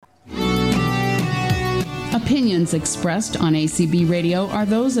opinions expressed on ACB Radio are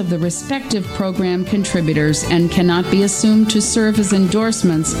those of the respective program contributors and cannot be assumed to serve as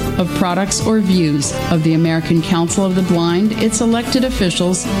endorsements of products or views of the American Council of the Blind, its elected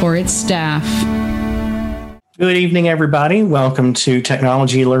officials, or its staff. Good evening, everybody. Welcome to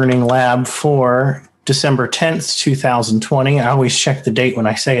Technology Learning Lab for December 10th, 2020. I always check the date when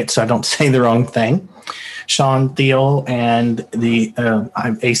I say it so I don't say the wrong thing. Sean Thiel and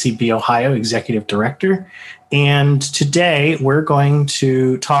I'm ACB Ohio Executive Director. And today we're going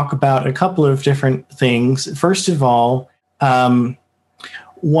to talk about a couple of different things. First of all, I'm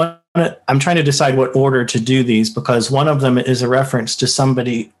trying to decide what order to do these because one of them is a reference to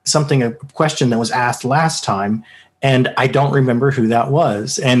a question that was asked last time, and I don't remember who that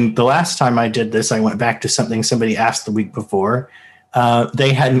was. And the last time I did this, I went back to something somebody asked the week before.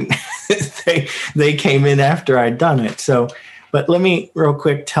 They hadn't, they came in after I'd done it. So, but let me real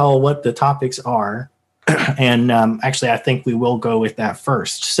quick tell what the topics are. And actually, I think we will go with that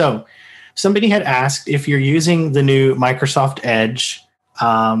first. So somebody had asked if you're using the new Microsoft Edge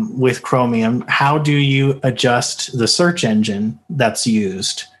with Chromium, how do you adjust the search engine that's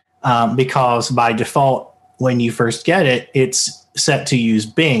used? Because by default, when you first get it, it's set to use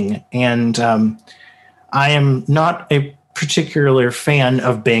Bing. And I am not a particular fan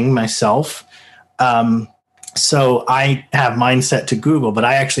of Bing myself. So I have mine set to Google, but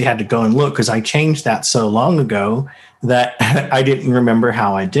I actually had to go and look because I changed that so long ago that I didn't remember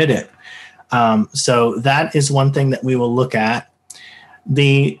how I did it. So that is one thing that we will look at.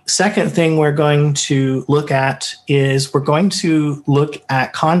 The second thing we're going to look at is we're going to look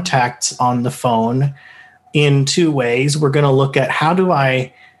at contacts on the phone in two ways. We're going to look at how do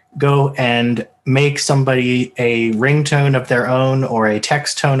I go and make somebody a ringtone of their own or a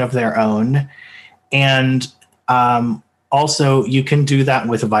text tone of their own. And also you can do that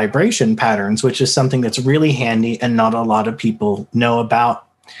with vibration patterns, which is something that's really handy and not a lot of people know about.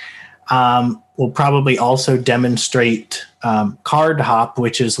 We'll probably also demonstrate Card Hop,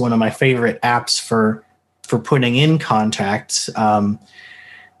 which is one of my favorite apps for putting in contacts.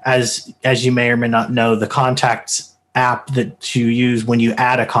 As you may or may not know, the contacts app that you use when you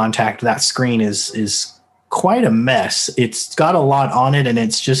add a contact, that screen is quite a mess. It's got a lot on it, and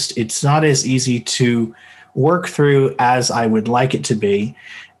it's not as easy to work through as I would like it to be.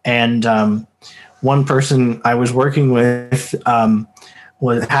 And one person I was working with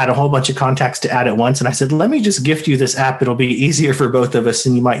had a whole bunch of contacts to add at once, and I said, "Let me just gift you this app. It'll be easier for both of us,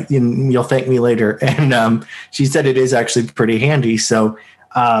 and you'll thank me later." And she said it is actually pretty handy. So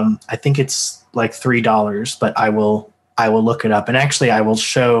I think it's like $3, but I will look it up, and actually I will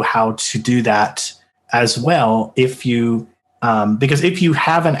show how to do that as well. If you because if you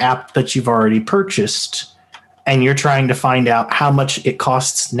have an app that you've already purchased and you're trying to find out how much it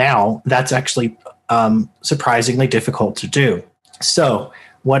costs now, that's actually surprisingly difficult to do. So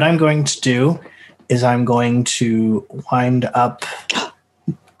what I'm going to do is I'm going to wind up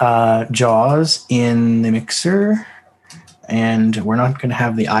JAWS in the mixer. And we're not going to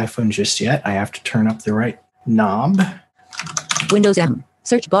have the iPhone just yet. I have to turn up the right knob. Windows M.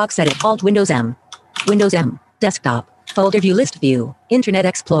 Search box edit. Alt Windows M. Windows M. Desktop. Folder view list view. Internet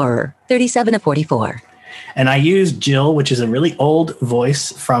Explorer. 37 of 44. And I use Jill, which is a really old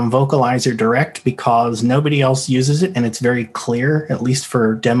voice from Vocalizer Direct because nobody else uses it. And it's very clear, at least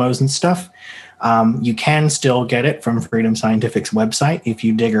for demos and stuff. You can still get it from Freedom Scientific's website if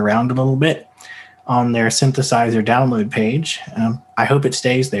you dig around a little bit on their synthesizer download page. I hope it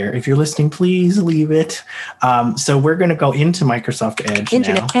stays there. If you're listening, please leave it. So we're going to go into Microsoft Edge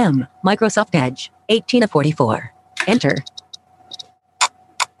Internet now. M. Microsoft Edge. 18 of 44. Enter.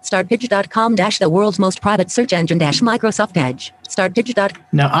 Startpage.com - the world's most private search engine - Microsoft Edge. Startpage.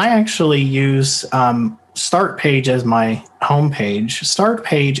 Now, I actually use Startpage as my homepage.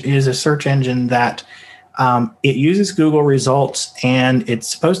 Startpage is a search engine that it uses Google results, and it's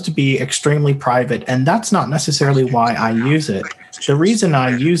supposed to be extremely private, and that's not necessarily why I use it. The reason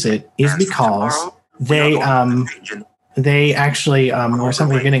I use it is because they actually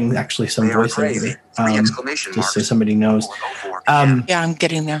we're getting actually some voiceover, just so somebody knows. Yeah, I'm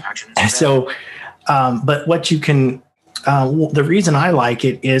getting there. So, but what you can, the reason I like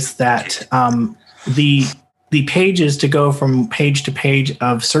it is that the pages to go from page to page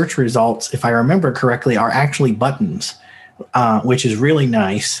of search results, if I remember correctly, are actually buttons, which is really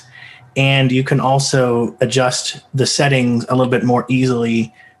nice. And you can also adjust the settings a little bit more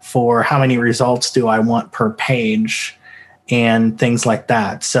easily for how many results do I want per page and things like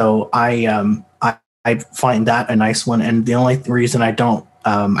that. So I find that a nice one. And the only reason I don't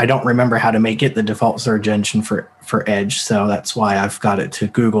remember how to make it the default search engine for Edge. So that's why I've got it to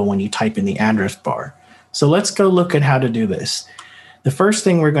Google when you type in the address bar. So let's go look at how to do this. The first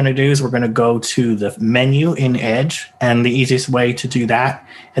thing we're going to do is we're going to go to the menu in Edge, and the easiest way to do that,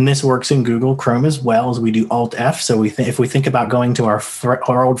 and this works in Google Chrome as well, as we do Alt F. So if we think about going to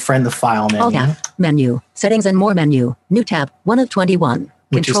our old friend, the File menu. Alt F, menu, Settings and More menu, new tab, 1 of 21,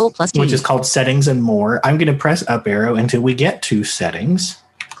 Control plus T. Which is called Settings and More. I'm going to press up arrow until we get to Settings.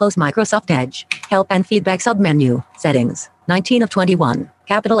 Close Microsoft Edge, Help and Feedback submenu, Settings, 19 of 21,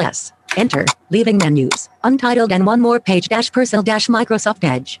 capital S. Enter, leaving menus, untitled and one more page personal Microsoft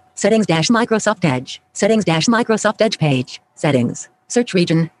Edge, settings Microsoft Edge, settings Microsoft Edge page, settings, search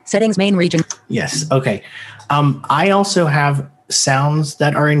region, settings main region. Yes, okay. I also have sounds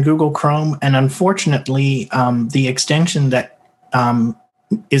that are in Google Chrome, and unfortunately, the extension that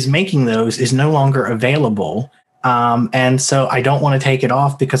is making those is no longer available. And so I don't want to take it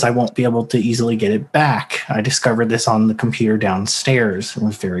off because I won't be able to easily get it back. I discovered this on the computer downstairs and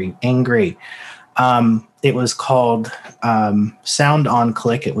was very angry. It was called Sound on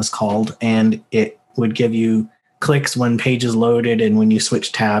Click, it was called, and it would give you clicks when pages loaded and when you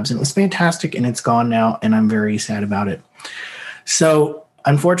switch tabs. And it was fantastic, and it's gone now, and I'm very sad about it. So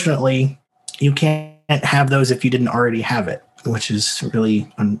unfortunately, you can't have those if you didn't already have it, which is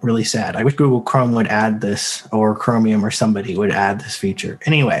really sad. I wish Google Chrome would add this, or Chromium or somebody would add this feature.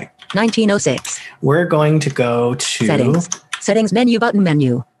 Anyway. 1906. We're going to go to... Settings. Settings menu button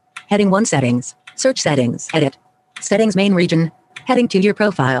menu. Heading 1 settings. Search settings. Edit. Settings main region. Heading to your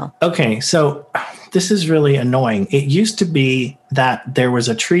profile. Okay, so this is really annoying. It used to be that there was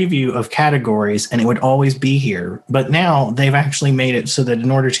a tree view of categories and it would always be here. But now they've actually made it so that in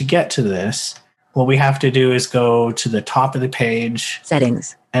order to get to this, what we have to do is go to the top of the page.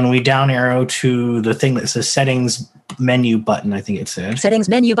 Settings. And we down arrow to the thing that says Settings menu button, I think it says. Settings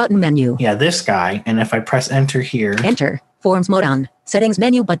menu button menu. Yeah, this guy. And if I press enter here. Enter. Forms mode on. Settings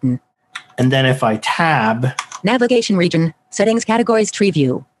menu button. And then if I tab. Navigation region. Settings categories tree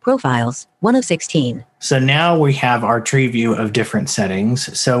view. Profiles. 1 of 16. So now we have our tree view of different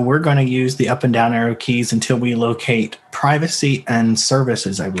settings. So we're going to use the up and down arrow keys until we locate privacy and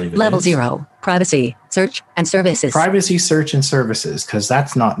services, I believe it Level is. 0. Privacy, search, and services. Privacy, search, and services, because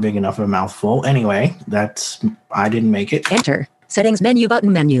that's not big enough of a mouthful. Anyway, I didn't make it. Enter. Settings menu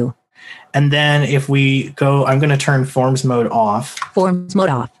button menu. And then if we go, I'm going to turn forms mode off. Forms mode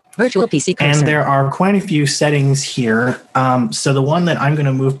off. Virtual PC cursor. And there are quite a few settings here. So the one that I'm going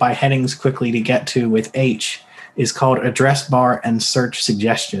to move by headings quickly to get to with H is called Address Bar and Search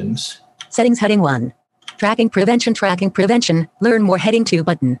Suggestions. Settings heading 1. Tracking prevention. Learn more heading 2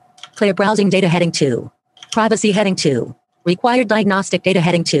 button. Clear browsing data heading 2. Privacy heading 2. Required diagnostic data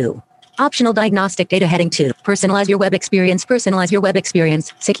heading 2. Optional diagnostic data heading 2. Personalize your web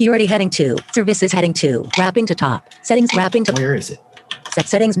experience. Security heading 2. Services heading 2. Wrapping to top. Settings wrapping to... Where is it? Set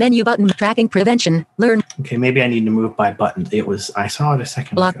settings menu button. Tracking prevention. Learn. Okay, maybe I need to move by button. I saw it a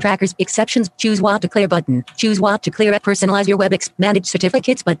second Block ago. trackers. Exceptions. Choose what to clear button. Choose what to clear. Personalize your web. Manage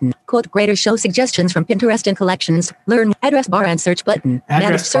certificates button. Quote greater show suggestions from Pinterest and collections. Learn. Address bar and search button.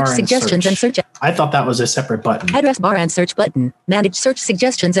 Manage search suggestions and search. I thought that was a separate button. Address bar and search button. Manage search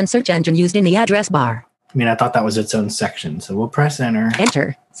suggestions and search engine used in the address bar. I mean, I thought that was its own section. So we'll press enter.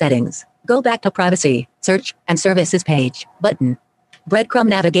 Enter. Settings. Go back to privacy, search, and services page. Button. Breadcrumb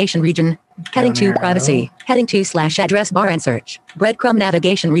navigation region. Heading 2 privacy. Heading 2 / address bar and search. Breadcrumb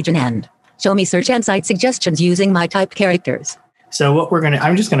navigation region end. Show me search and site suggestions using my typed characters. So what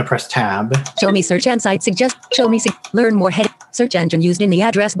I'm just going to press tab. Show me search and site learn more head. Search engine used in the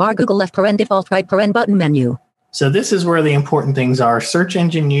address bar. Google left paren default right paren button menu. So this is where the important things are. Search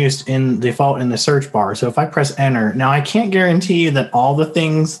engine used in default in the search bar. So if I press enter, now I can't guarantee you that all the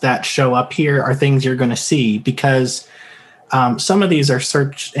things that show up here are things you're going to see, because some of these are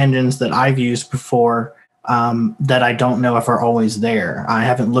search engines that I've used before that I don't know if are always there. I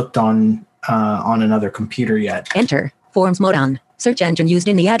haven't looked on another computer yet. Enter. Forms mode on. Search engine used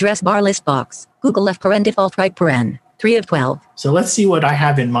in the address bar list box. Google left paren default right paren. 3 of 12. So let's see what I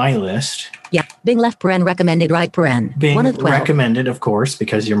have in my list. Yeah. Bing left paren recommended right paren. Bing 1 of 12. recommended, of course,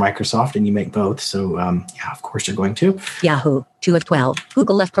 because you're Microsoft and you make both. So yeah, of course you're going to. Yahoo. 2 of 12.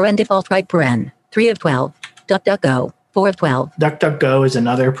 Google left paren default right paren. 3 of 12. DuckDuckGo. 4 of 12. DuckDuckGo is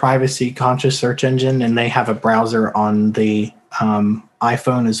another privacy-conscious search engine, and they have a browser on the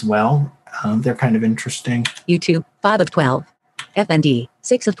iPhone as well. They're kind of interesting. YouTube. 5 of 12. FND.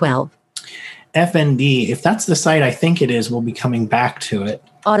 6 of 12. FND, if that's the site I think it is, we'll be coming back to it.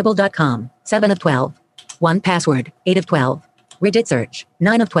 Audible.com. 7 of 12. 1Password. 8 of 12. Rigid Search.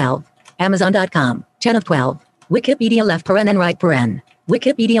 9 of 12. Amazon.com. 10 of 12. Wikipedia left paren and right paren.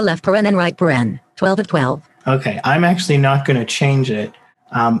 Wikipedia left paren and right paren. 12 of 12. Okay, I'm actually not going to change it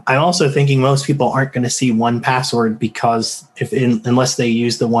I'm also thinking most people aren't going to see 1Password because unless they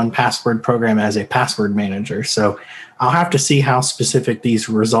use the 1Password program as a password manager. So I'll have to see how specific these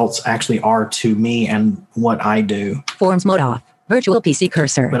results actually are to me and what I do. Forms mode off. Virtual PC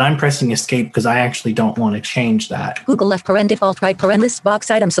cursor. But I'm pressing escape because I actually don't want to change that. Google left paren default right paren list box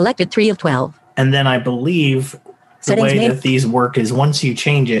item selected 3 of 12. And then I believe the way that these work is once you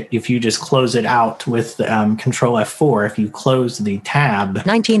change it, if you just close it out with Control F4, if you close the tab,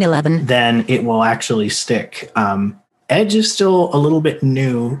 1911, then it will actually stick. Edge is still a little bit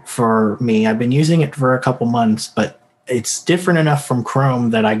new for me. I've been using it for a couple months, but it's different enough from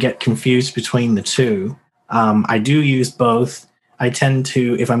Chrome that I get confused between the two. I do use both. I tend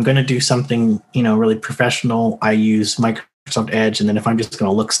to, if I'm going to do something, really professional, I use Microsoft Edge. And then if I'm just going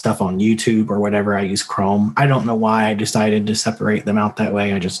to look stuff on YouTube or whatever, I use Chrome. I don't know why I decided to separate them out that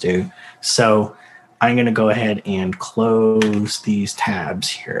way. I just do. So I'm going to go ahead and close these tabs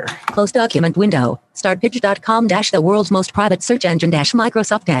here. Close document window. Startpage.com the world's most private search engine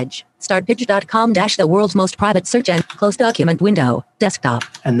Microsoft Edge. Startpage.com the world's most private search engine. Close document window. Desktop.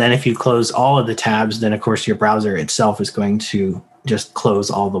 And then if you close all of the tabs, then of course your browser itself is going to just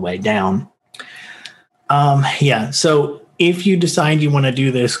close all the way down. So if you decide you want to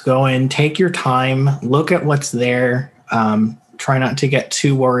do this, go in, take your time, look at what's there. Try not to get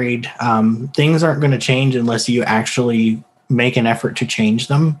too worried. Things aren't going to change unless you actually make an effort to change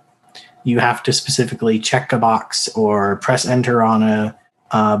them. You have to specifically check a box or press enter on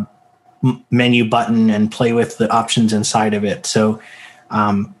a menu button and play with the options inside of it. So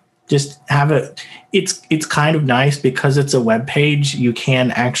just have it. It's kind of nice because it's a web page. You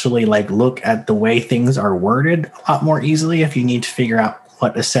can actually look at the way things are worded a lot more easily if you need to figure out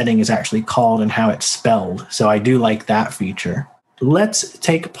what a setting is actually called and how it's spelled. So I do like that feature. Let's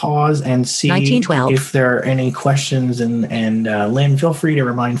take a pause and see if there are any questions. And Lynn, feel free to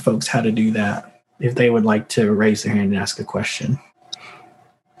remind folks how to do that if they would like to raise their hand and ask a question.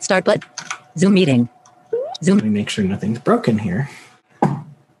 Start button. Zoom meeting. Zoom. Let me make sure nothing's broken here. Are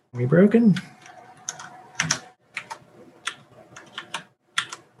we broken?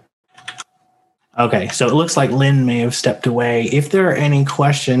 Okay, so it looks like Lynn may have stepped away. If there are any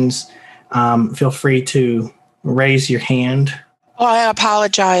questions, feel free to raise your hand. Oh, I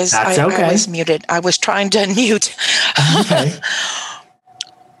apologize. That's okay. I was muted. I was trying to unmute. Okay.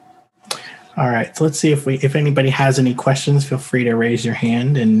 All right. So let's see if anybody has any questions, feel free to raise your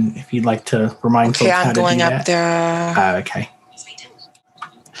hand. And if you'd like to remind folks how to do that. Okay, I'm going up there. Okay.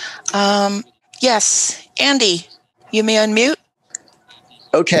 Yes. Andy, you may unmute.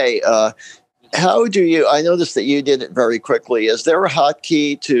 Okay. How do you, I noticed that you did it very quickly. Is there a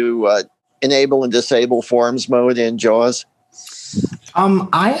hotkey to enable and disable forms mode in JAWS?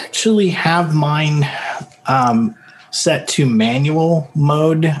 I actually have mine set to manual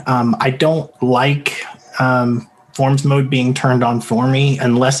mode. I don't like forms mode being turned on for me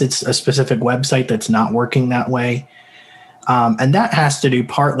unless it's a specific website that's not working that way. And that has to do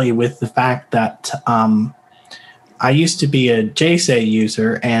partly with the fact that I used to be a JSA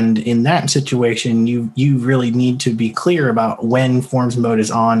user, and in that situation, you really need to be clear about when forms mode is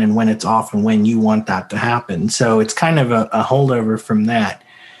on and when it's off and when you want that to happen. So it's kind of a holdover from that.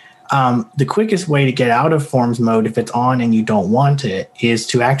 The quickest way to get out of forms mode if it's on and you don't want it is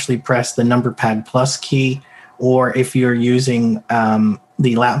to actually press the numberpad plus key, or if you're using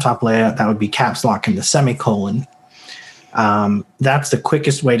the laptop layout, that would be caps lock and the semicolon. That's the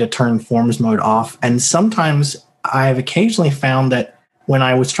quickest way to turn forms mode off. And sometimes I've occasionally found that when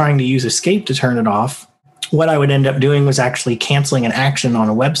I was trying to use escape to turn it off, what I would end up doing was actually canceling an action on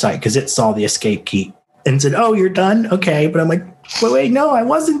a website because it saw the escape key and said, "Oh, you're done? Okay." But I'm like, wait, no, I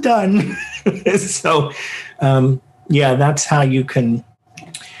wasn't done. So, that's how you can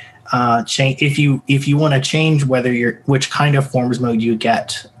change. If you want to change which kind of forms mode you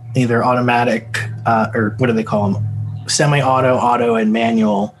get, either automatic or what do they call them? Semi-auto, auto, and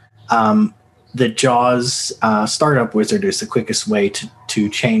manual. The JAWS startup wizard is the quickest way to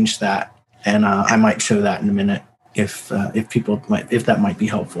change that, and I might show that in a minute if that might be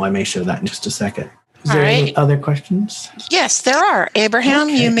helpful. I may show that in just a second. Is there any other questions? Yes, there are. Abraham,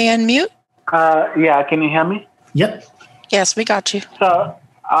 okay. You may unmute. Yeah, can you hear me? Yep. Yes, we got you. So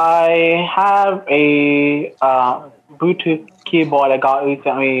I have a Bluetooth keyboard I got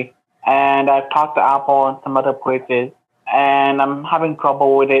recently, and I've talked to Apple and some other places, and I'm having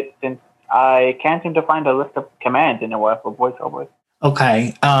trouble with it since I can't seem to find a list of commands anywhere for VoiceOver.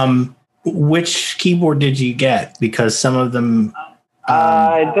 Okay. Which keyboard did you get? Because some of them...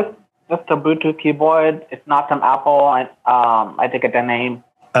 Just a Bluetooth keyboard. It's not from Apple. I forget the name.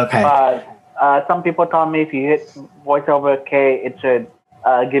 Okay. But some people told me if you hit VoiceOver K, it should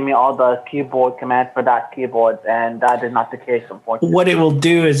give me all the keyboard commands for that keyboard, and that is not the case, unfortunately. What it will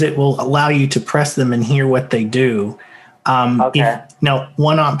do is it will allow you to press them and hear what they do. Okay. Now,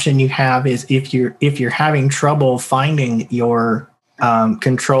 one option you have is if you're having trouble finding your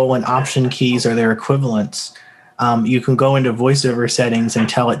control and option keys or their equivalents, you can go into VoiceOver settings and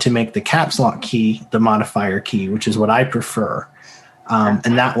tell it to make the caps lock key the modifier key, which is what I prefer.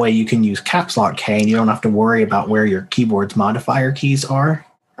 And that way you can use caps lock K and you don't have to worry about where your keyboard's modifier keys are.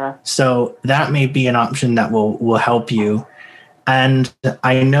 So that may be an option that will help you. And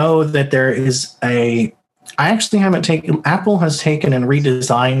I know that there is Apple has taken and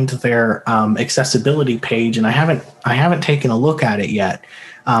redesigned their accessibility page, and I haven't taken a look at it yet.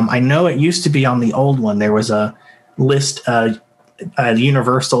 I know it used to be on the old one. There was a list, a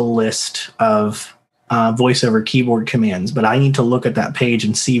universal list of VoiceOver keyboard commands, but I need to look at that page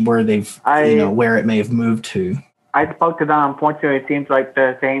and see where where it may have moved to. I spoke to them. Unfortunately, it seems like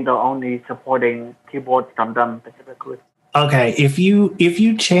they're saying they're only supporting keyboards from them specifically. Okay, if you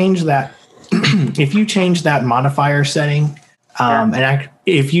change that, if you change that modifier setting,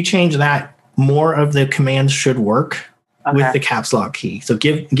 if you change that, more of the commands should work with the caps lock key. So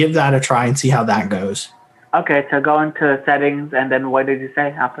give that a try and see how that goes. Okay, so go into settings, and then what did you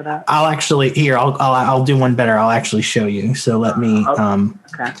say after that? I'll do one better. I'll actually show you. So let me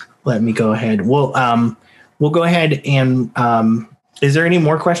go ahead. We'll go ahead and is there any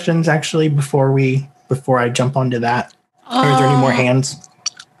more questions actually before I jump onto that? Or is there any more hands?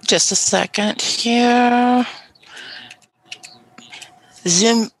 Just a second here.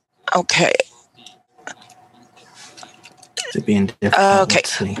 Zoom. Okay. Is it being difficult?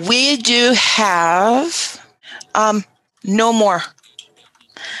 Okay. We do have no more.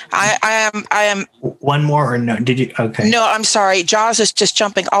 I am. One more or no? Did you? Okay. No, I'm sorry. Jaws is just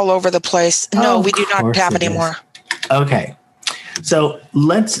jumping all over the place. No, we do not have any more. Okay. So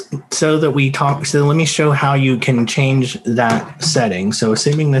let me show how you can change that setting. So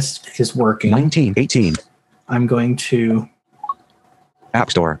assuming this is working. 1918. I'm going to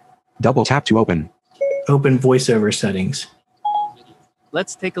App Store. Double tap to open. Open VoiceOver settings.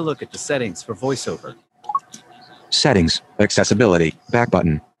 Let's take a look at the settings for VoiceOver. Settings, accessibility, back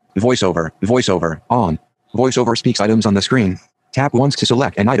button. VoiceOver, on. VoiceOver speaks items on the screen. Tap once to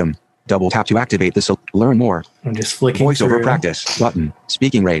select an item. Double tap to activate the learn more. I'm just flicking VoiceOver through. practice, button.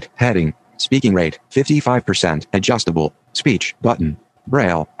 Speaking rate, heading. Speaking rate, 55%, adjustable. Speech, button.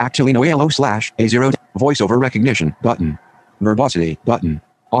 Braille, actually no ALO/A0. VoiceOver recognition, button. Verbosity, button.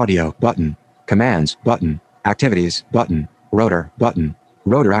 Audio, button. Commands, button. Activities, button. Rotor, button.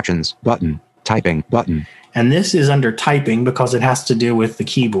 Rotor actions, button. Typing, button. And this is under typing because it has to do with the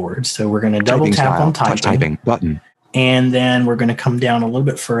keyboard. So we're going to double Typing tap style, on typing. touch typing, button. And then we're going to come down a little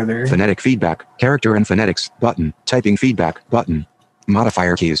bit further. Phonetic feedback, character and phonetics, button. Typing feedback, button.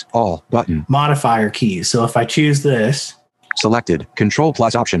 Modifier keys, all, button. Modifier keys. So if I choose this. Selected, Control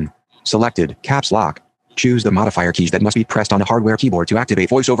plus Option. Selected, Caps Lock. Choose the modifier keys that must be pressed on a hardware keyboard to activate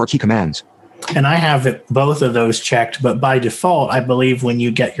VoiceOver key commands. And I have both of those checked, but by default, I believe when you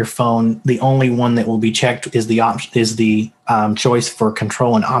get your phone, the only one that will be checked is the choice for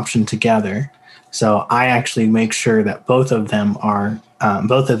Control and Option together. So I actually make sure that both of them are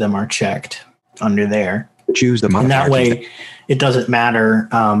checked under there. Choose the modifier. And that way, it doesn't matter.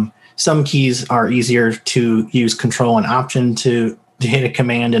 Some keys are easier to use Control and Option to hit a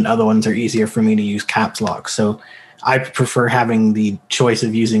command, and other ones are easier for me to use Caps Lock. So I prefer having the choice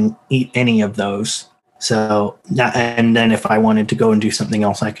of using any of those. So, and then if I wanted to go and do something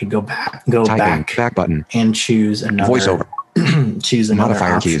else, I could go back button, and choose another VoiceOver. Choose another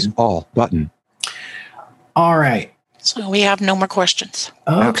modifier option. keys, all, button. All right. So we have no more questions.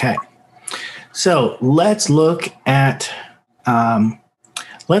 Okay. So let's look at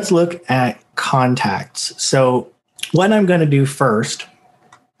contacts. So what I'm going to do first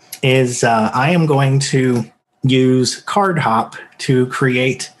is I am going to use CardHop to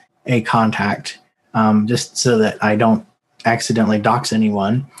create a contact, just so that I don't accidentally dox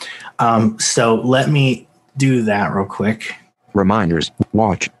anyone. So let me do that real quick. Reminders,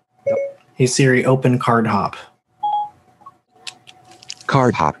 watch. Hey Siri, open CardHop.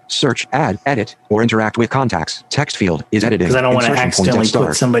 CardHop, search, add, edit, or interact with contacts. Text field is editing. Because I don't want to accidentally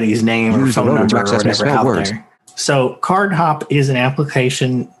put somebody's name or phone number or whatever out there. So CardHop is an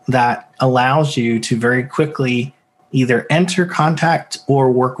application that allows you to very quickly either enter contacts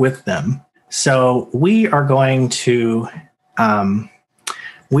or work with them. So we are going to go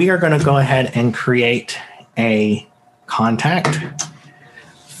ahead and create a contact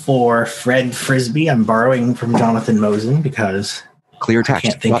for Fred Frisbee. I'm borrowing from Jonathan Mosen because clear text I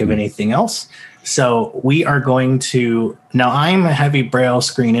can't think of anything else. So we are going to, now I'm a heavy Braille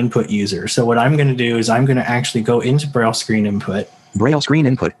screen input user. So what I'm going to do is I'm going to actually go into Braille screen input. Braille screen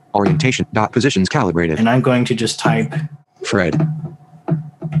input, orientation, dot positions calibrated. And I'm going to just type Fred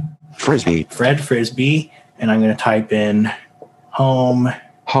Frisbee. Fred Frisbee. And I'm going to type in home.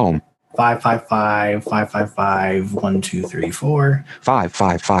 555 555 1234.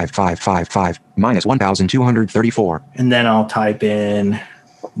 555555 minus 1234. And then I'll type in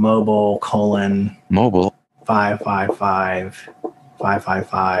mobile : mobile 555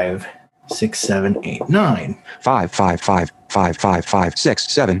 555 6789. 555 555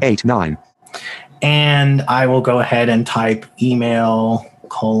 6789. And I will go ahead and type email :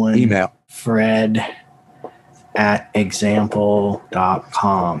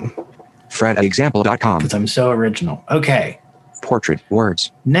 fred@example.com. fred@example.com. Because I'm so original. Okay. Portrait,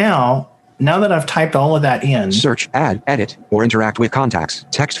 words. Now that I've typed all of that in. Search, add, edit, or interact with contacts.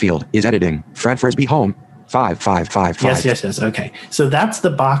 Text field is editing. Fred Frisbee home. 5555. Yes. Okay. So that's the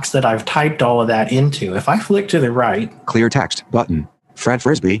box that I've typed all of that into. If I flick to the right. Clear text button. Fred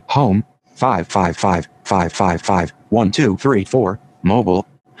Frisbee home. 555 555 1234. Mobile.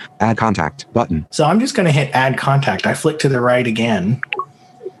 Add contact button. So I'm just going to hit add contact. I flick to the right again.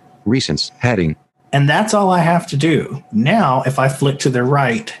 Recents heading. And that's all I have to do. Now, if I flick to the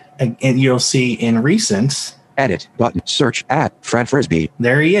right, and you'll see in recents. Edit button. Search at Fred Frisbee.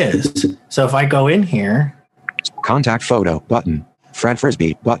 There he is. So if I go in here. Contact photo button. Fred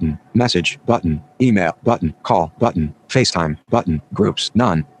Frisbee button. Message button. Email button. Call button. FaceTime button. Groups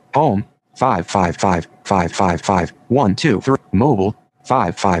none. Home. 555 555 123. Mobile.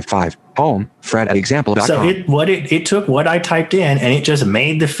 555 home. Fred@example.com. So it took what I typed in and it just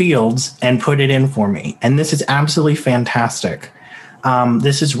made the fields and put it in for me. And this is absolutely fantastic.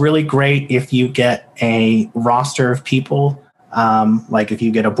 This is really great if you get a roster of people, like if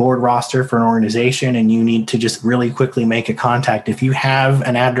you get a board roster for an organization and you need to just really quickly make a contact. If you have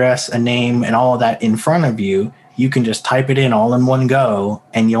an address, a name, and all of that in front of you, you can just type it in all in one go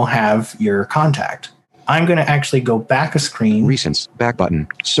and you'll have your contact. I'm going to actually go back a screen. Recents, back button,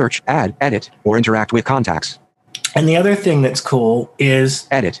 search, add, edit, or interact with contacts. And the other thing that's cool is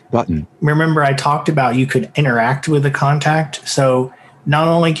edit button. Remember I talked about you could interact with a contact. So not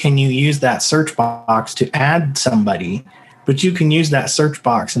only can you use that search box to add somebody, but you can use that search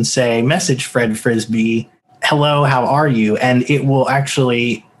box and say, message Fred Frisbee, hello, how are you? And it will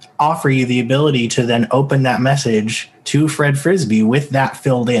actually offer you the ability to then open that message to Fred Frisbee with that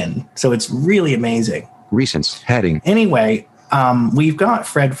filled in. So it's really amazing. Recents heading. Anyway, we've got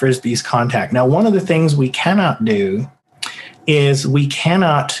Fred Frisbee's contact. Now, one of the things we cannot do is we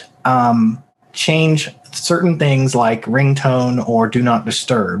cannot change certain things like ringtone or do not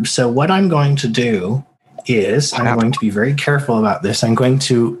disturb. So what I'm going to do is I'm going to be very careful about this. I'm going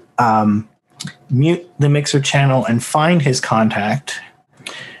to mute the mixer channel and find his contact.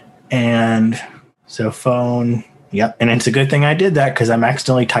 And so phone. Yep. And it's a good thing I did that because I'm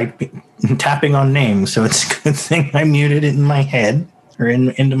accidentally tapping on names. So it's a good thing I muted it in my head or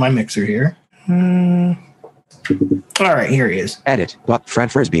into my mixer here. All right, here he is. Edit, but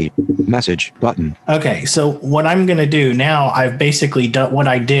Fred Frisbee, message button. Okay, so what I'm going to do now, I've basically done what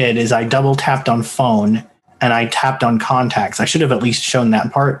I did is I double tapped on phone and I tapped on contacts. I should have at least shown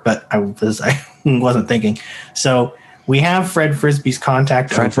that part, but I wasn't thinking. So we have Fred Frisbee's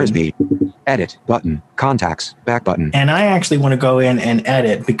contact. Fred Frisbee. Edit button, contacts, back button. And I actually want to go in and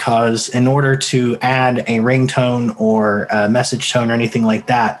edit because in order to add a ringtone or a message tone or anything like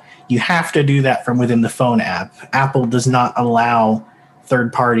that, you have to do that from within the phone app. Apple does not allow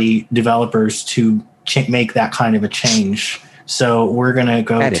third-party developers to make that kind of a change. So we're going to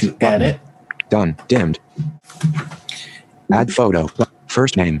go to edit. Done. Dimmed. Add photo.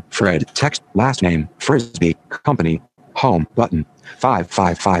 First name, Fred. Text. Last name, Frisbee. Company. Home button.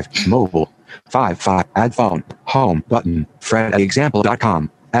 555. Mobile. 55. Add phone. Home button.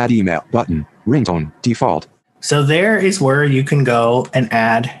 Fred@example.com. Add email button. Ringtone. Default. So there is where you can go and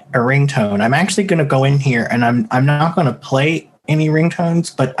add a ringtone. I'm actually going to go in here and I'm not going to play any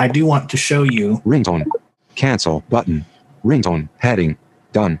ringtones, but I do want to show you. Ringtone. Cancel button. Ringtone. Heading.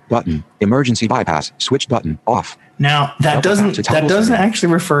 Done button. Emergency bypass. Switch button. Off. Now that doesn't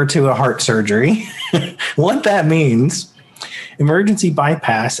actually refer to a heart surgery. What that means, emergency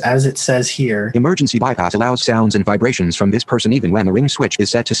bypass, as it says here. Emergency bypass allows sounds and vibrations from this person even when the ring switch is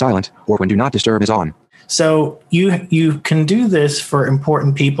set to silent or when do not disturb is on. So you can do this for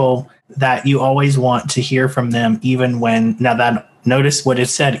important people that you always want to hear from them, even when notice what it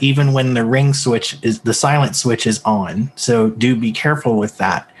said, even when the the silent switch is on. So do be careful with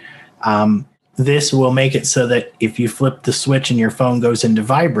that. this will make it so that if you flip the switch and your phone goes into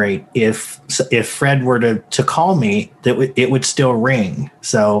vibrate, if Fred were to call me, it would still ring.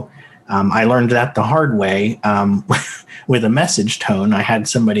 So I learned that the hard way with a message tone. I had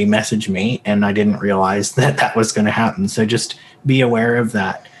somebody message me, and I didn't realize that was going to happen. So just be aware of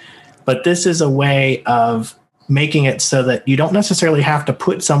that. But this is a way of making it so that you don't necessarily have to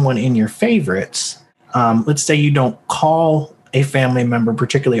put someone in your favorites. Let's say you don't call a family member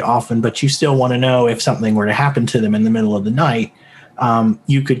particularly often, but you still want to know if something were to happen to them in the middle of the night.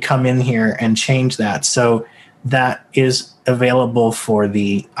 You could come in here and change that. So that is available for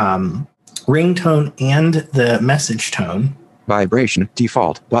the ringtone and the message tone. Vibration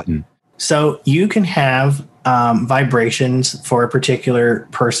default button. So you can have vibrations for a particular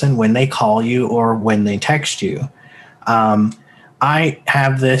person when they call you or when they text you. I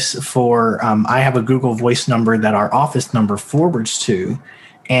have this for, I have a Google Voice number that our office number forwards to,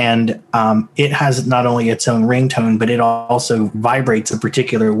 and it has not only its own ringtone, but it also vibrates a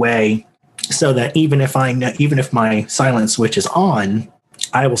particular way so that even if my silent switch is on,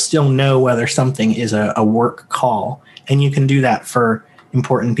 I will still know whether something is a work call. And you can do that for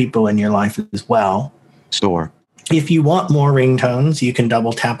important people in your life as well. Store. If you want more ringtones, you can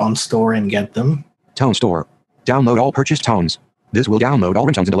double tap on store and get them. Tone store. Download all purchased tones. This will download all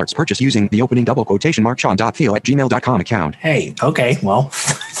ringtones and alerts purchased using the opening double quotation mark sean.theo@gmail.com account. Hey, okay, well,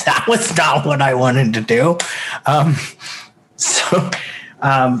 that was not what I wanted to do.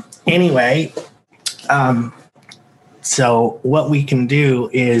 Anyway, so what we can do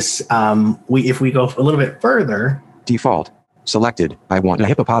is if we go a little bit further. Default. Selected. I want a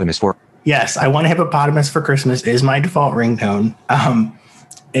hippopotamus for. Yes, I want a hippopotamus for Christmas is my default ringtone.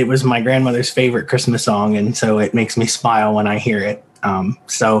 It was my grandmother's favorite Christmas song, and so it makes me smile when I hear it.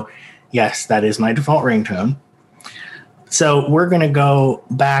 So, yes, that is my default ringtone. So we're going to go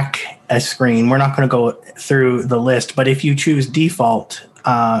back a screen. We're not going to go through the list, but if you choose default,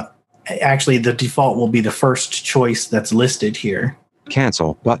 actually the default will be the first choice that's listed here.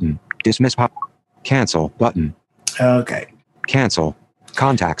 Cancel button. Dismiss pop. Cancel button. Okay. Cancel.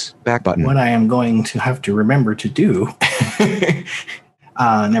 Contacts. Back button. What I am going to have to remember to do...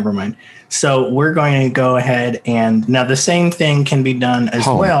 never mind. So we're going to go ahead and now the same thing can be done as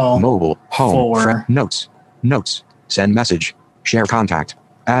home, well. Mobile, home, for notes, send message, share contact,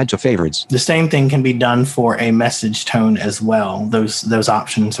 add to favorites. The same thing can be done for a message tone as well. Those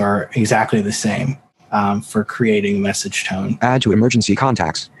options are exactly the same for creating a message tone. Add to emergency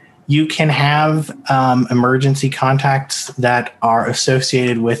contacts. You can have emergency contacts that are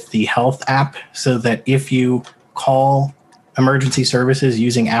associated with the Health app so that if you call emergency services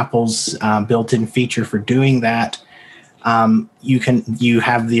using Apple's built-in feature for doing that, you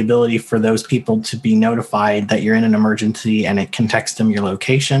have the ability for those people to be notified that you're in an emergency, and it can text them your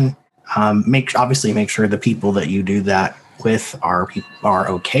location. Obviously make sure the people that you do that with are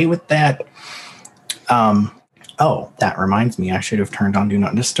okay with that. Oh, that reminds me, I should have turned on Do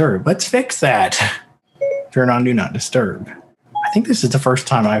Not Disturb. Let's fix that. Turn on Do Not Disturb. I think this is the first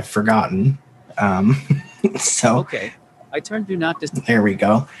time I've forgotten. So okay. I turned Do Not Disturb. There we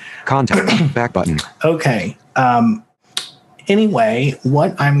go. Contact. Back button. Okay. Anyway,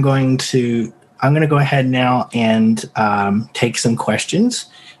 what I'm going to go ahead now and take some questions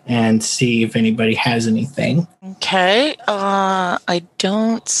and see if anybody has anything. Okay. I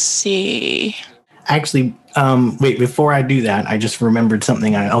don't see. Actually, wait, before I do that, I just remembered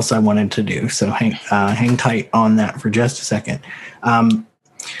something else I wanted to do. So hang tight on that for just a second.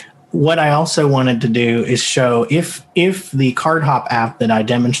 What I also wanted to do is show if the CardHop app that I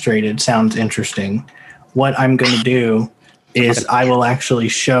demonstrated sounds interesting, what I'm going to do is I will actually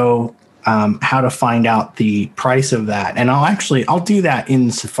show how to find out the price of that. And I'll do that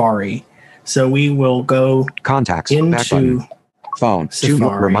in Safari. So we will go contacts into phone, Safari. 2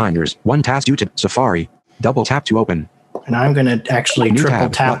 reminders, 1 task due to Safari, double tap to open. And I'm going to actually New triple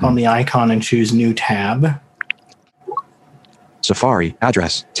tab tap button. on the icon and choose new tab. Safari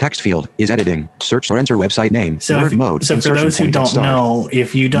address text field is editing. Search or enter website name. So, word mode. So for insertion those who point, don't start. know,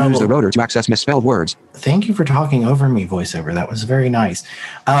 if you Use the rotor to access misspelled words. Thank you for talking over me, VoiceOver. That was very nice.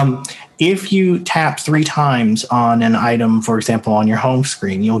 If you tap 3 times on an item, for example, on your home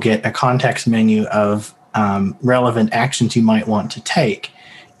screen, you'll get a context menu of relevant actions you might want to take,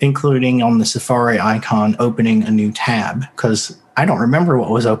 including on the Safari icon, opening a new tab, because I don't remember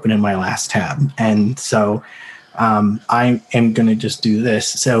what was open in my last tab. And so I am going to just do this.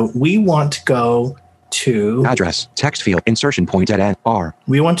 So we want to go to address text field insertion point at NR.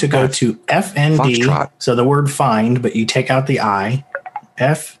 We want to go to FND. Foxtrot. So the word find, but you take out the I.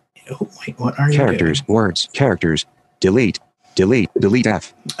 What are you Characters, doing? words, characters, delete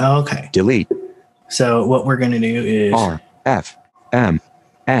F. Okay. Delete So what we're going to do is RFMND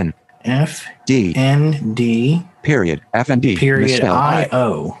period FND period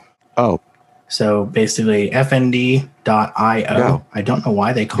IO. Oh. So basically fnd.io. Go. I don't know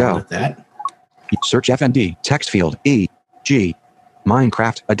why they call it that. Search FND text field E.G.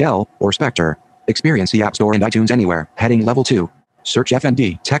 Minecraft, Adele, or Spectre. Experience the App Store and iTunes anywhere. Heading level 2. Search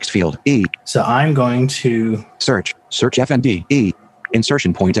FND text field E. So I'm going to Search FND E.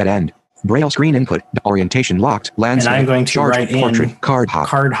 Insertion point at end. Braille screen input. Orientation locked. Landscape. And I'm going to charge, write portrait, in card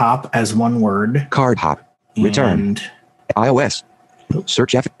hop as one word. Card hop. Return. And iOS.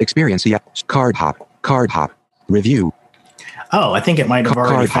 Search Experience the app. Card hop. Review. Oh, I think it might have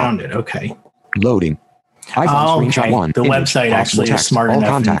already Card hop. found it. Okay. Loading. iPhone screenshot 1. The image, website actually text, is smart all enough.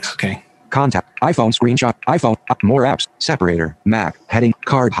 Contacts. Okay. Contact. iPhone screenshot. iPhone. More apps. Separator. Mac. Heading.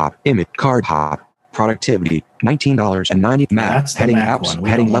 Card hop. Image. Card hop. Productivity. $19.90. Mac. That's the heading Mac apps. one. We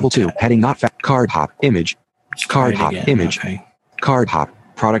Heading don't level want 2. that. Heading not fat. Card hop. Image. Let's Card try it hop. again. Image. Okay. Card hop.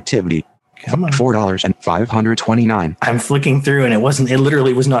 Productivity. Come on. $4.529. I'm flicking through and it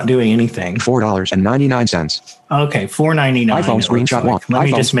literally was not doing anything. $4.99. Okay, $4.99. iPhone screenshot 1. Let me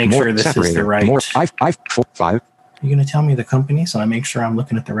iPhone, just make more, sure this separator, is the right. More. 5. You're going to tell me the company so I make sure I'm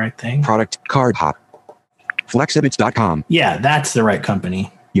looking at the right thing? Product. Card hop. Flexibits.com. Yeah, that's the right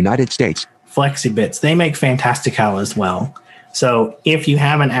company. United States. Flexibits. They make Fantastical as well. So if you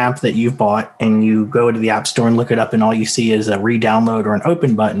have an app that you've bought and you go to the App Store and look it up and all you see is a re-download or an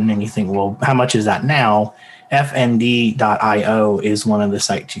open button and you think, well, how much is that now? fnd.io is one of the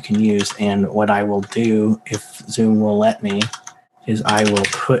sites you can use. And what I will do, if Zoom will let me, is I will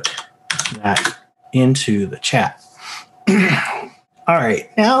put that into the chat. All right.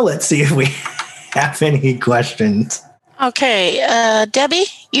 Now let's see if we have any questions. Okay. Debbie,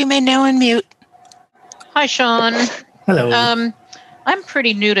 you may now unmute. Hi, Sean. Hello. I'm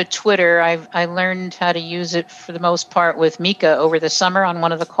pretty new to Twitter. I learned how to use it for the most part with Mika over the summer on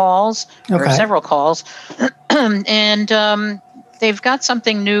one of the calls, or several calls. And they've got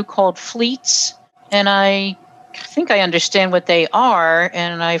something new called Fleets, and I think I understand what they are,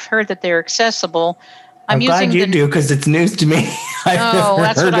 and I've heard that they're accessible. I'm glad you do because it's news to me.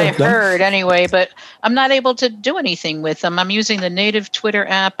 That's what I heard anyway, but I'm not able to do anything with them. I'm using the native Twitter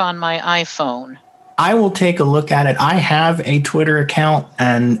app on my iPhone. I will take a look at it. I have a Twitter account,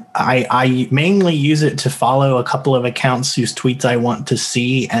 and I mainly use it to follow a couple of accounts whose tweets I want to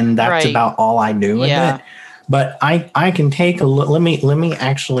see, and that's about all I do with it. But I can take a look. Let me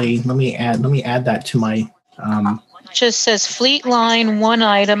add that to my. It just says Fleet Line, one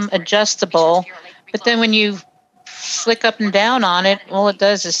item, adjustable, but then when you flick up and down on it, all it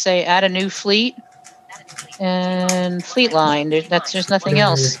does is say add a new fleet and Fleet Line. There's nothing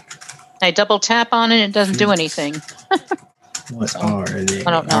else. I double tap on it, it doesn't do anything. What are they? I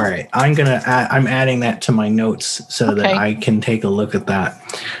don't know. All right. I'm adding that to my notes so that I can take a look at that.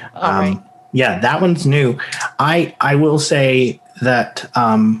 All right. Yeah, that one's new. I will say that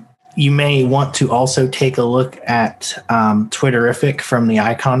you may want to also take a look at Twitterific from the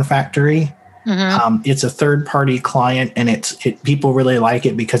Icon Factory. Mm-hmm. It's a third-party client, and people really like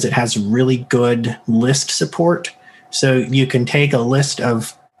it because it has really good list support. So you can take a list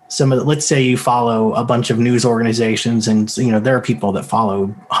of let's say you follow a bunch of news organizations, and there are people that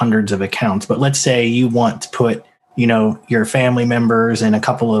follow hundreds of accounts, but let's say you want to put your family members and a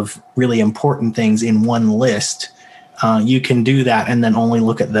couple of really important things in one list. You can do that and then only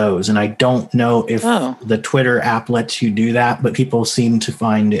look at those. And I don't know if the Twitter app lets you do that, but people seem to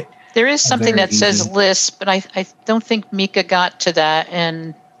find it. There is something that says list, but I don't think Mika got to that,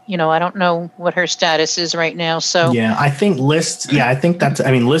 and I don't know what her status is right now. So yeah, I think list. Yeah, I think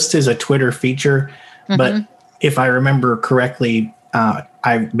list is a Twitter feature, but if I remember correctly,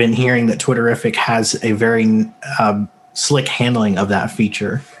 I've been hearing that Twitterific has a very slick handling of that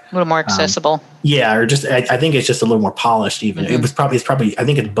feature. A little more accessible. Yeah, or just I think it's just a little more polished. Even it's probably I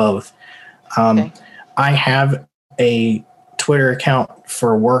think it's both. I have a Twitter account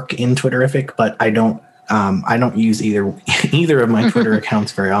for work in Twitterific, but I don't use either of my Twitter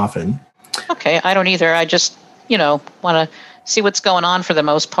accounts very often. Okay, I don't either. I just, want to see what's going on for the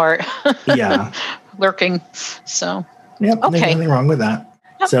most part. Yeah. Lurking. So. Yep. Okay. There's nothing wrong with that.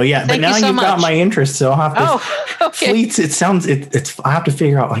 Yep. So yeah, but now you've got my interest, so I'll have to. Okay. Fleets. I have to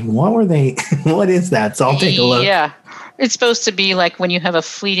figure out what were they? What is that? So I'll take a look. Yeah. It's supposed to be like when you have a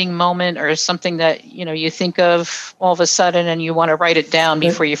fleeting moment or something that, you think of all of a sudden and you want to write it down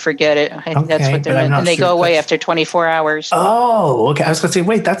before you forget it. I think that's what they're meant. And they go away after 24 hours. Oh, okay. I was going to say,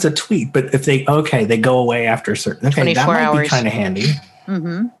 wait, that's a tweet. But if they go away after certain, 24 that might hours. be kind of handy.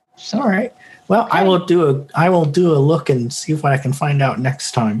 Mm-hmm. So, all right. Well, okay. I will do a look and see what I can find out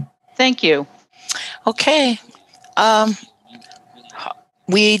next time. Thank you. Okay.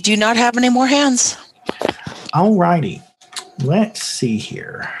 We do not have any more hands. All righty. Let's see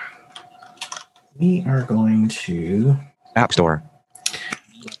here. We are going to App Store.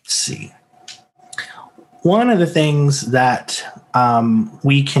 Let's see. One of the things that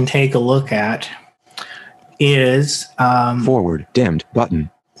we can take a look at is forward dimmed button.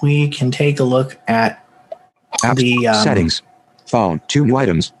 We can take a look at App the settings. Phone 2 new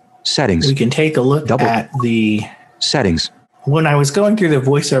items. Settings. We can take a look at the settings. When I was going through the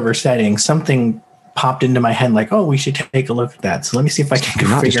voiceover settings, something popped into my head like, oh, we should take a look at that. So let me see if I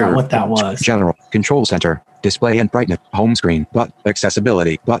can figure out what that was. General Control Center. Display and brightness. Home screen. But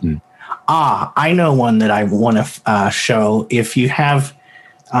accessibility button. I know one that I want to show. If you have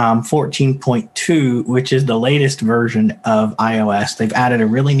 14.2, which is the latest version of iOS, they've added a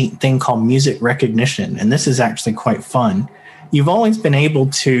really neat thing called music recognition. And this is actually quite fun. You've always been able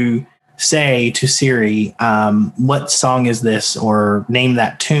to say to Siri, what song is this, or name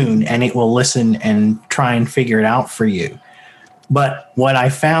that tune, and it will listen and try and figure it out for you. But what I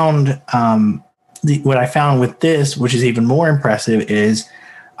found, with this, which is even more impressive, is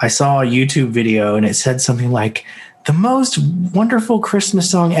I saw a YouTube video and it said something like, the most wonderful Christmas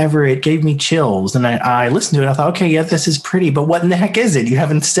song ever. It gave me chills. And I listened to it. I thought, okay, yeah, this is pretty, but what in the heck is it? You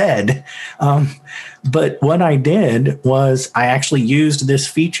haven't said. But what I did was I actually used this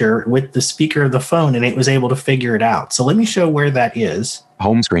feature with the speaker of the phone, and it was able to figure it out. So let me show where that is.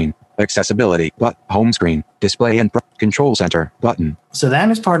 Home screen, accessibility, but home screen, display and control center button. So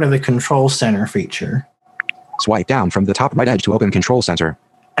that is part of the control center feature. Swipe down from the top right edge to open control center.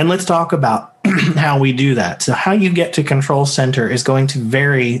 And let's talk about how we do that. So how you get to Control Center is going to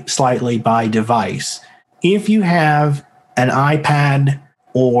vary slightly by device. If you have an iPad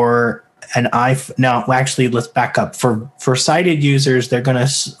or an iPhone, now actually let's back up. For sighted users, they're going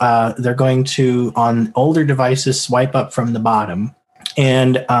to on older devices swipe up from the bottom,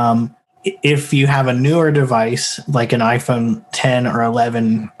 and if you have a newer device like an iPhone 10 or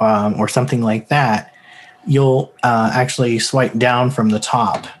 11 or something like that, you'll actually swipe down from the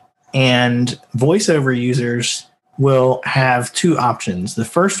top. And voiceover users will have two options. The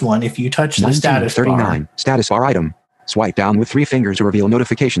first one, if you touch the status bar. Status bar item. Swipe down with 3 fingers to reveal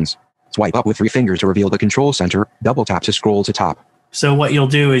notifications. Swipe up with 3 fingers to reveal the control center. Double tap to scroll to top. So what you'll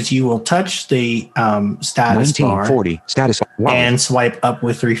do is you will touch the status bar and swipe up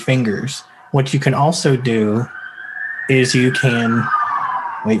with 3 fingers. What you can also do is you can...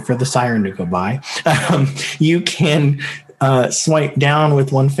 wait for the siren to go by. You can swipe down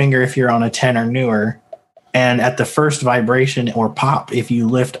with 1 finger if you're on a 10 or newer. And at the first vibration or pop, if you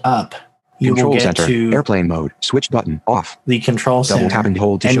lift up, you will get to airplane mode, switch button off. The control center. Double tap and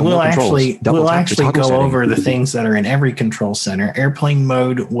hold to show more controls. We'll actually go over the things that are in every control center. Airplane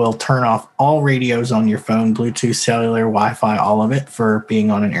mode will turn off all radios on your phone, Bluetooth, cellular, Wi-Fi, all of it for being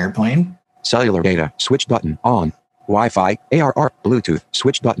on an airplane. Cellular data, switch button on. Wi-Fi, ARR, Bluetooth,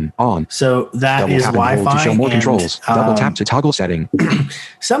 switch button on. So that is Wi-Fi. To show more controls. Double tap to toggle setting.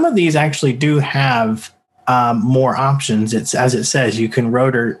 Some of these actually do have more options. It's as it says, you can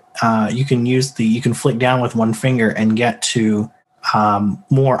you can flick down with 1 finger and get to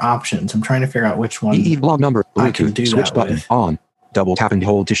more options. I'm trying to figure out which one. Log number, Bluetooth, switch button on. Double tap and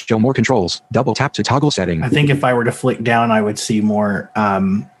hold to show more controls. Double tap to toggle setting. I think if I were to flick down, I would see more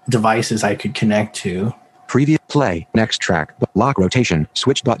devices I could connect to. Previous play, next track, lock rotation,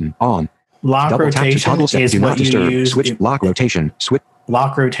 switch button on. Lock rotation is what you use. Switch lock rotation, switch.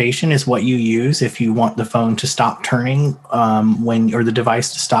 Lock rotation is what you use if you want the phone to stop turning or the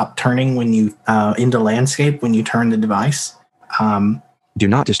device to stop turning when you into landscape when you turn the device. Do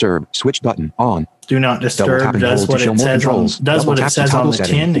not disturb, switch button on. Do not disturb does what it says on the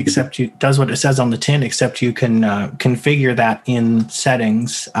tin, except you does what it says on the tin, except you can configure that in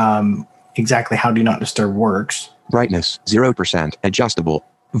settings. Exactly how do not disturb works. Brightness 0% adjustable.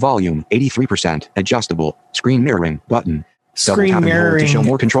 Volume 83% adjustable. Screen mirroring button. Screen mirroring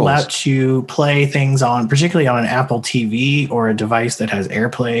lets you play things on, particularly on an Apple TV or a device that has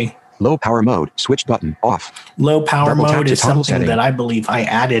AirPlay. Low power mode, switch button off. Low power mode is something that I believe I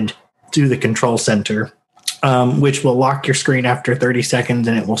added to the control center, which will lock your screen after 30 seconds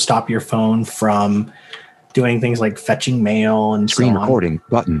and it will stop your phone from doing things like fetching mail and screen recording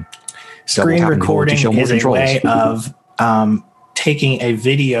button. Screen recording is a way of taking a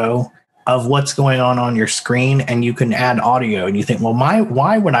video of what's going on your screen, and you can add audio. And you think, well,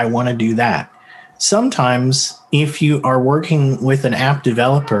 why would I want to do that? Sometimes if you are working with an app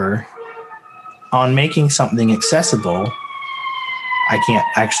developer on making something accessible, I can't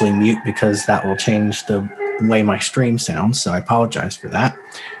actually mute because that will change the way my stream sounds. So I apologize for that.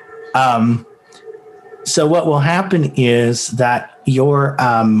 So what will happen is that your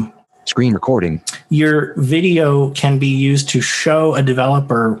screen recording, your video can be used to show a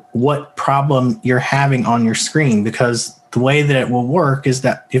developer what problem you're having on your screen, because the way that it will work is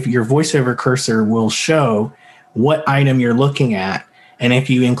that if your VoiceOver cursor will show what item you're looking at, and if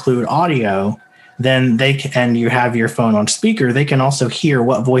you include audio, then they can, and you have your phone on speaker, they can also hear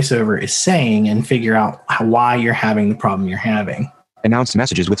what VoiceOver is saying and figure out why you're having the problem you're having. Announce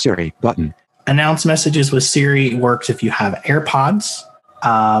messages with Siri button. Announce messages with Siri works if you have AirPods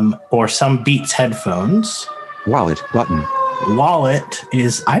or some Beats headphones. Wallet button. Wallet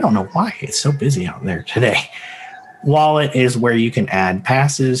is, I don't know why it's so busy out there today. Wallet is where you can add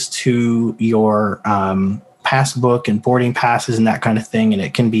passes to your passbook and boarding passes and that kind of thing. And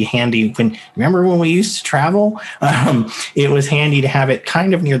it can be handy remember when we used to travel? It was handy to have it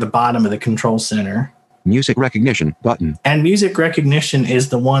kind of near the bottom of the control center. Music recognition button. And music recognition is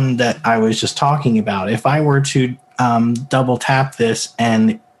the one that I was just talking about. If I were to double tap this,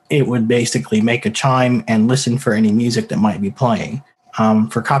 and it would basically make a chime and listen for any music that might be playing.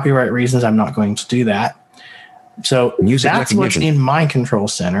 For copyright reasons, I'm not going to do that. So that's what's in my control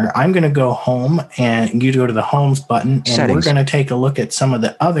center. I'm going to go home, and you go to the Homes button, and Settings. We're going to take a look at some of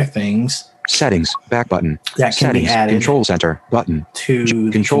the other things. Settings, back button. That can be added. Control center button. To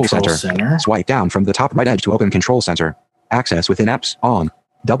the control center. Swipe down from the top right edge to open control center. Access within apps on.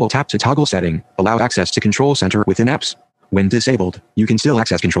 Double tap to toggle setting. Allow access to control center within apps. When disabled, you can still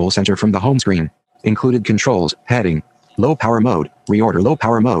access control center from the home screen. Included controls, heading, low power mode, reorder low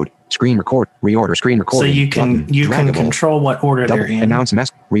power mode, screen record, reorder screen recording. So you can control what order they're in.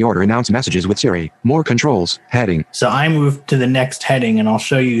 Reorder announce messages with Siri. More controls, heading. So I moved to the next heading, and I'll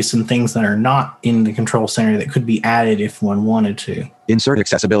show you some things that are not in the control center that could be added if one wanted to. Insert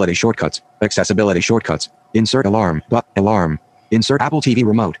accessibility shortcuts. Accessibility shortcuts. Insert alarm. Alarm. Insert Apple TV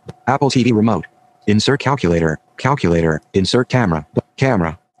remote. Apple TV remote. Insert calculator. Calculator. Insert camera.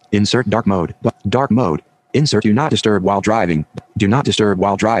 Camera. Insert dark mode. Dark mode. Insert do not disturb while driving. Do not disturb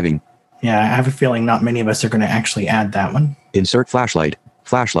while driving. Yeah, I have a feeling not many of us are going to actually add that one. Insert flashlight.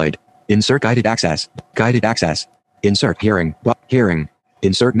 Flashlight. Insert guided access. Guided access. Insert hearing. Hearing.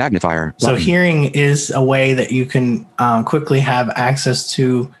 Insert magnifier. So hearing is a way that you can quickly have access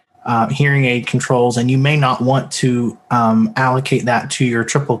to hearing aid controls, and you may not want to allocate that to your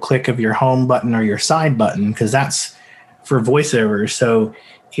triple click of your home button or your side button, because that's for VoiceOver. So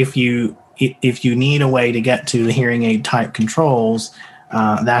if you need a way to get to the hearing aid type controls,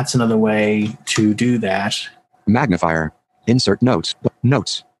 that's another way to do that. Magnifier. Insert notes.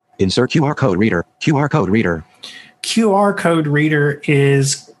 Notes. Insert QR code reader. QR code reader. QR code reader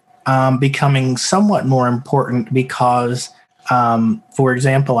is becoming somewhat more important because, for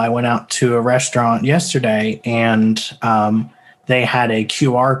example, I went out to a restaurant yesterday, and they had a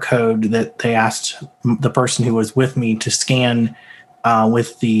QR code that they asked the person who was with me to scan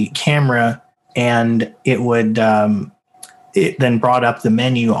with the camera, and it would it then brought up the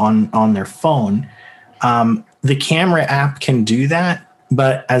menu on their phone. The camera app can do that,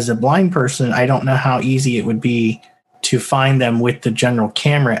 but as a blind person, I don't know how easy it would be to find them with the general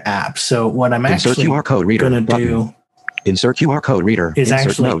camera app. So what I'm actually going to do Insert QR code reader. Is insert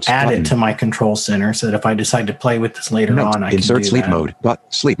actually notes, add button. it to my control center so that if I decide to play with this later on, I can insert do sleep that. mode.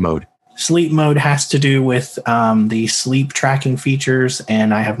 Sleep mode. Sleep mode has to do with the sleep tracking features,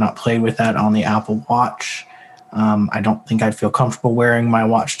 and I have not played with that on the Apple Watch. I don't think I'd feel comfortable wearing my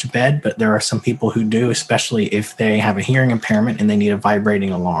watch to bed, but there are some people who do, especially if they have a hearing impairment and they need a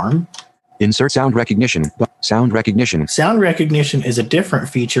vibrating alarm. Insert sound recognition. Sound recognition. Sound recognition is a different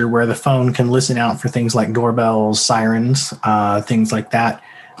feature where the phone can listen out for things like doorbells, sirens, things like that.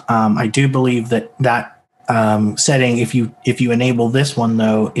 I do believe that setting, if you enable this one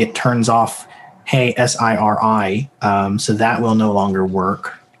though, it turns off Hey SIRI, so that will no longer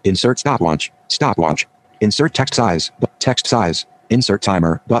work. Insert stopwatch. Stopwatch. Insert text size. Text size. Insert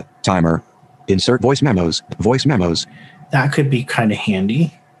timer. Timer. Insert voice memos. Voice memos. That could be kind of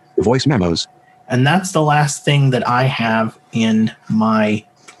handy. Voice memos. And that's the last thing that I have in my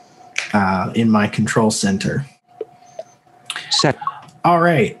control center. Set. All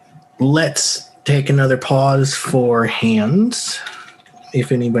right. Let's take another pause for hands.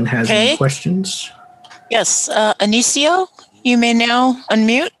 If anyone has any questions. Yes. Anicio, you may now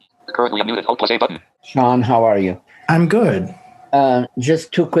unmute. Currently unmuted. Alt +A button. Sean, how are you? I'm good.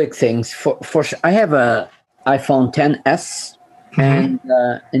 Just two quick things. For I have a iPhone XS, and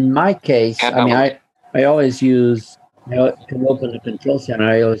in my case, I always use to open the control center.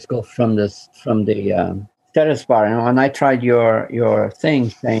 I always go from the status bar. And when I tried your thing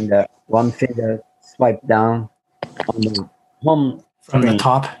saying that one finger swipe down on the home from screen, the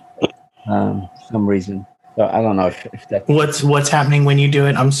top. some reason. So I don't know if that. What's happening when you do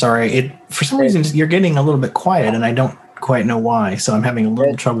it? I'm sorry. For some reason you're getting a little bit quiet, and I don't quite know why. So I'm having a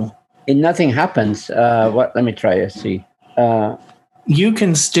little trouble. And nothing happens. Let me try to see.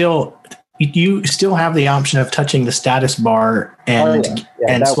 You still have the option of touching the status bar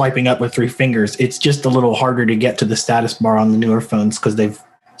and swiping up with 3 fingers. It's just a little harder to get to the status bar on the newer phones because they've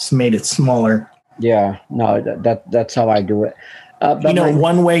made it smaller. Yeah, no, that's how I do it.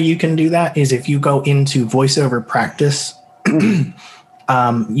 One way you can do that is if you go into VoiceOver Practice,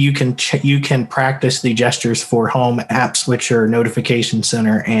 you can practice the gestures for Home, App Switcher, Notification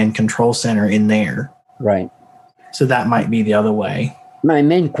Center, and Control Center in there. Right. So that might be the other way. My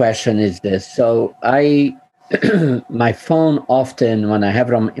main question is this. So my phone often, when I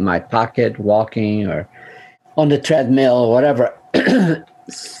have it in my pocket, walking or on the treadmill or whatever,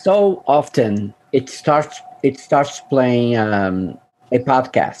 so often it starts playing a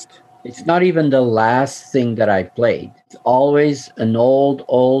podcast. It's not even the last thing that I played. It's always an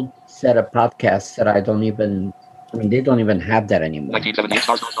old set of podcasts that they don't even have that anymore.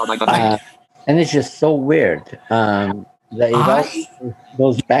 And it's just so weird. That it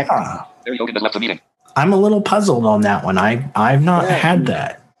goes back. I'm a little puzzled on that one. I've not had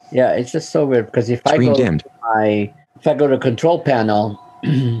that. Yeah, it's just so weird because if I go to control panel,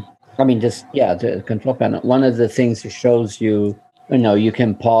 the control panel. One of the things it shows you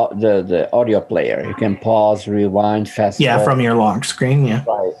can pause the audio player. You can pause, rewind, fast. Yeah, forward. From your lock screen. Yeah,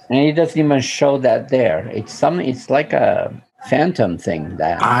 right. And it doesn't even show that there. It's like a phantom thing.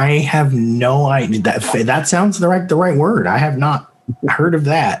 That I have no idea. That sounds the right word. I have not heard of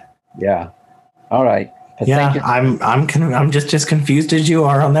that. Yeah. All right. But yeah, I'm just as confused as you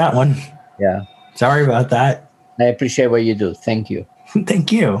are on that one. Yeah. Sorry about that. I appreciate what you do. Thank you.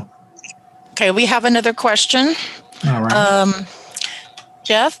 Thank you. Okay, we have another question. All right.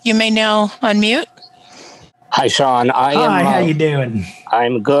 Jeff, you may now unmute. Hi, Sean. Hi, how you doing?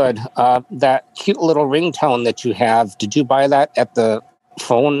 I'm good. That cute little ringtone that you have, did you buy that at the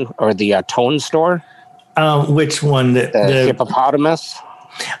phone or the tone store? Which one? The hippopotamus?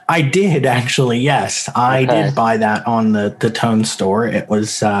 I did, actually, yes. I did buy that on the tone store. It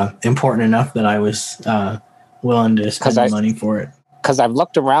was important enough that I was willing to spend the money for it. Because I've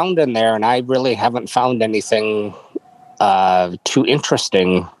looked around in there, and I really haven't found anything too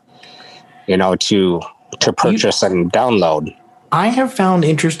interesting, to purchase and download. I have found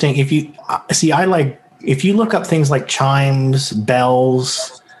interesting if you look up things like chimes,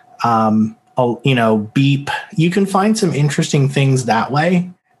 bells, beep, you can find some interesting things that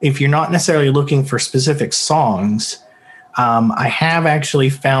way. If you're not necessarily looking for specific songs, I have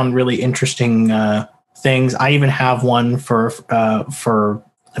actually found really interesting things. I even have one for a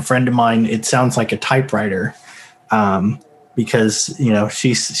friend of mine. It sounds like a typewriter. Because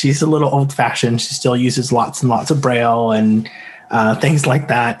she's a little old fashioned. She still uses lots and lots of Braille and things like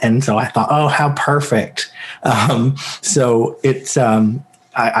that. And so I thought, oh, how perfect. So it's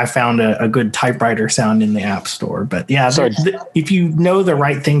I found a good typewriter sound in the App Store. But yeah, if you know the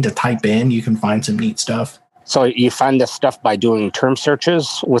right thing to type in, you can find some neat stuff. So you find this stuff by doing term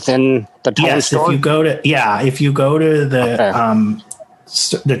searches within the tone store? If you go to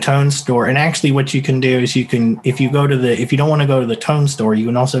the tone store, and actually what you can do is if you don't want to go to the tone store, you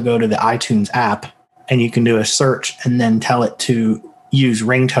can also go to the iTunes app and you can do a search and then tell it to use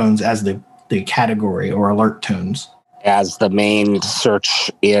ringtones as the category or alert tones as the main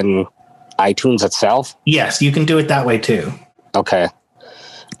search in iTunes itself. Yes, you can do it that way too. Okay.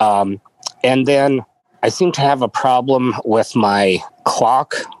 And then I seem to have a problem with my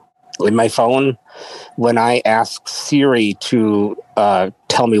clock in my phone. When I ask Siri to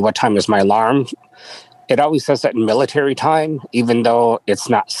tell me what time is my alarm, it always says that in military time, even though it's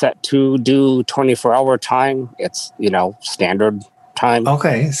not set to do 24-hour time. It's, standard time.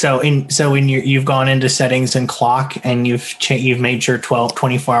 Okay. So you've gone into settings and clock and you've made sure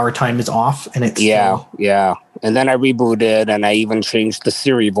 24-hour time is off and it's yeah. And then I rebooted and I even changed the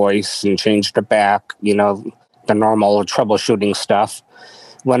Siri voice and changed it back, the normal troubleshooting stuff.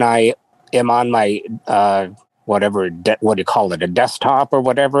 When I am on my what do you call it, a desktop or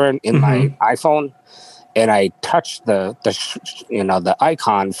whatever in my iPhone, and I touch the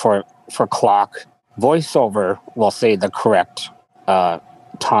icon for clock, VoiceOver will say the correct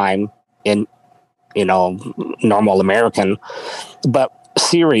time in normal American, but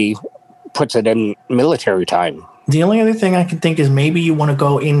Siri puts it in military time. The only other thing I can think is maybe you want to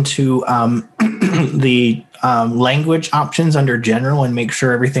go into the language options under general and make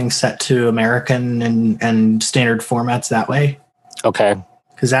sure everything's set to American and standard formats that way. Okay.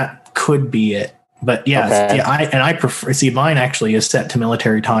 Because that could be it. But yes, I prefer, mine actually is set to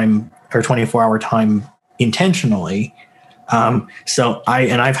military time or 24-hour time intentionally. So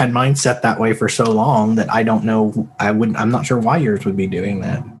I've had mine set that way for so long that I don't know. I'm not sure why yours would be doing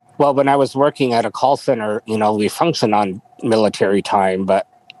that. Well, when I was working at a call center, we function on military time, but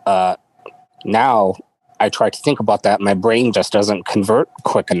now I try to think about that. My brain just doesn't convert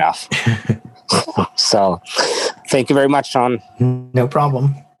quick enough. So thank you very much, Sean. No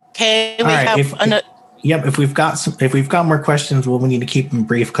problem. Okay. If we've got more questions, we need to keep them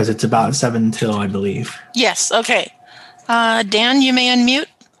brief because it's about 7 till, I believe. Yes. Okay. Dan, you may unmute.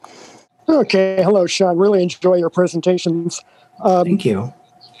 Okay. Hello, Sean. Really enjoy your presentations. Thank you.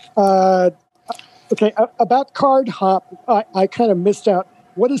 Okay. About Card Hop, I kind of missed out.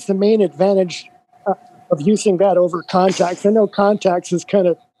 What is the main advantage of using that over Contacts? I know Contacts is kind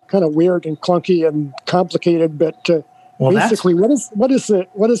of weird and clunky and complicated, but basically, what is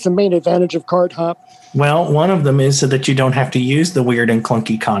the main advantage of Card Hop? Well, one of them is so that you don't have to use the weird and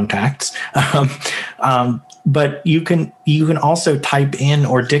clunky contacts. But you can also type in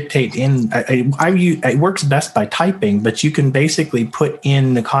or dictate in. It works best by typing, but you can basically put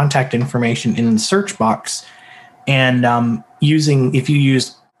in the contact information in the search box, and if you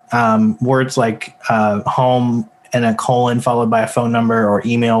use words like home and a colon followed by a phone number, or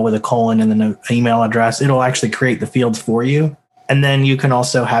email with a colon and then an email address, it'll actually create the fields for you. And then you can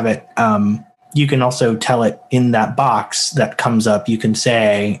also have it. You can also tell it in that box that comes up. You can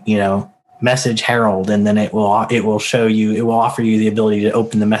say, message Harold, and then it will show you. It will offer you the ability to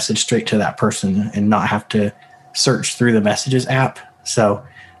open the message straight to that person and not have to search through the Messages app. So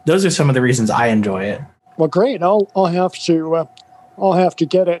those are some of the reasons I enjoy it. Well, great. I'll have to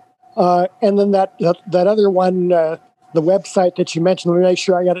get it. And then that other one, the website that you mentioned, let me make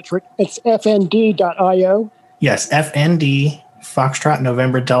sure I got it right. It's fnd.io. Yes, FND Foxtrot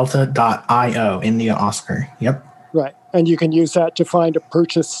November Delta.io, India Oscar. Yep. Right, and you can use that to find a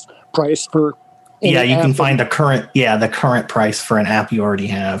purchase price for. You can find the current price for an app you already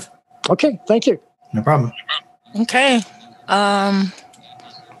have. Okay, thank you. No problem. Okay.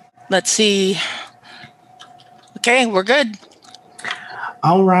 Let's see. Okay, we're good.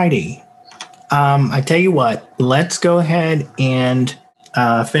 All righty. I tell you what, let's go ahead and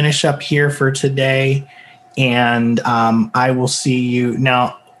finish up here for today. And I will see you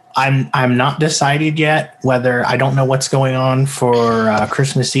now. I'm not decided yet whether I don't know what's going on for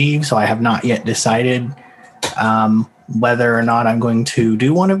Christmas Eve, so I have not yet decided whether or not I'm going to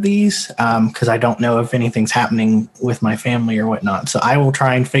do one of these because I don't know if anything's happening with my family or whatnot. So I will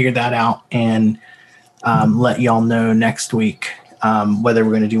try and figure that out and let y'all know next week whether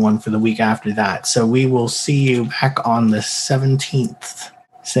we're going to do one for the week after that. So we will see you back on the 17th.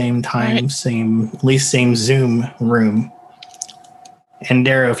 Same time, right. same Zoom room. And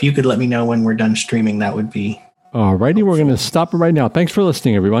Darrow, if you could let me know when we're done streaming, that would be. All righty, we're going to stop it right now. Thanks for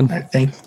listening, everyone. Right,